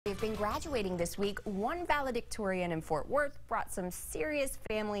been graduating this week, one valedictorian in Fort Worth brought some serious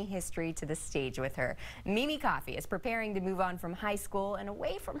family history to the stage with her. Mimi Coffey is preparing to move on from high school and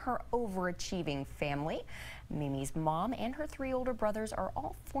away from her overachieving family. Mimi's mom and her 3 older brothers are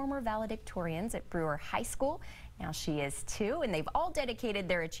all former valedictorians at Brewer High School. Now she is too, and they've all dedicated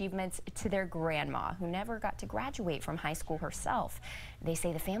their achievements to their grandma, who never got to graduate from high school herself. They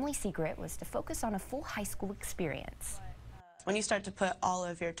say the family secret was to focus on a full high school experience. When you start to put all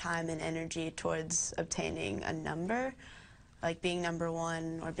of your time and energy towards obtaining a number, like being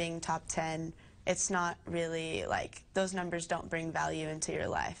 #1 or being top 10, it's not really like, those numbers don't bring value into your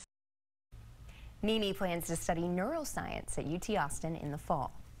life. Mimi plans to study neuroscience at UT Austin in the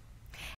fall.